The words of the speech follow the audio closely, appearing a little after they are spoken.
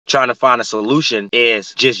trying to find a solution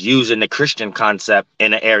is just using the Christian concept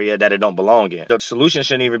in an area that it don't belong in. The solution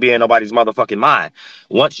shouldn't even be in nobody's motherfucking mind.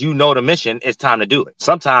 Once you know the mission, it's time to do it.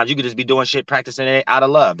 Sometimes you could just be doing shit, practicing it out of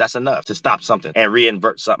love. That's enough to stop something and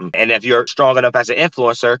reinvert something. And if you're strong enough as an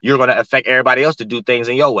influencer, you're going to affect everybody else to do things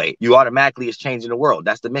in your way. You automatically is changing the world.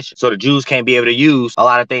 That's the mission. So the Jews can't be able to use a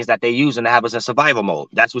lot of things that they use and have us in survival mode.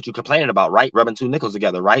 That's what you're complaining about, right? Rubbing two nickels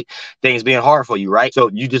together, right? Things being hard for you, right? So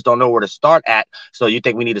you just don't know where to start at. So you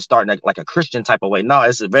think we need to start in like a Christian type of way. No,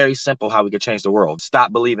 it's very simple how we can change the world.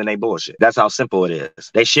 Stop believing they bullshit. That's how simple it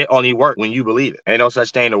is. They shit only work when you believe it. Ain't no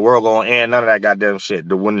such thing, the world gonna end, none of that goddamn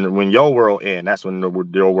shit. When your world end, that's when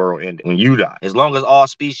your world ended. When you die. As long as all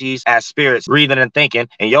species as spirits breathing and thinking,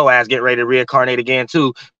 and your ass get ready to reincarnate again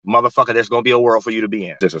too, motherfucker, there's gonna be a world for you to be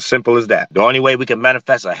in. It's as simple as that. The only way we can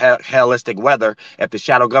manifest a hellistic weather if the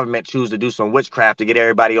shadow government choose to do some witchcraft to get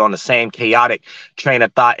everybody on the same chaotic train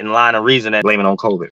of thought and line of reasoning, blame it on COVID.